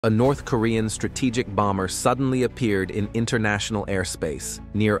A North Korean strategic bomber suddenly appeared in international airspace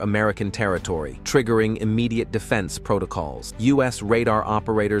near American territory, triggering immediate defense protocols. U.S. radar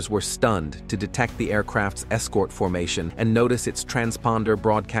operators were stunned to detect the aircraft's escort formation and notice its transponder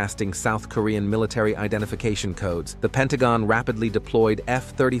broadcasting South Korean military identification codes. The Pentagon rapidly deployed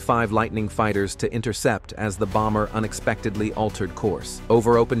F-35 Lightning fighters to intercept as the bomber unexpectedly altered course.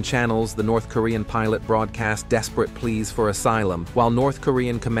 Over open channels, the North Korean pilot broadcast desperate pleas for asylum, while North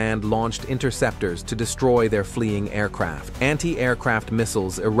Korean command launched interceptors to destroy their fleeing aircraft. Anti-aircraft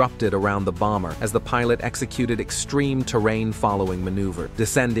missiles erupted around the bomber as the pilot executed extreme terrain-following maneuver,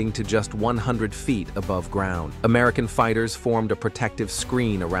 descending to just 100 feet above ground. American fighters formed a protective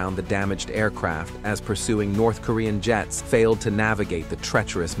screen around the damaged aircraft as pursuing North Korean jets failed to navigate the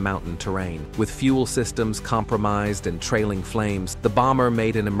treacherous mountain terrain. With fuel systems compromised and trailing flames, the bomber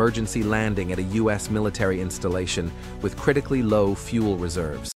made an emergency landing at a U.S. military installation with critically low fuel reserves.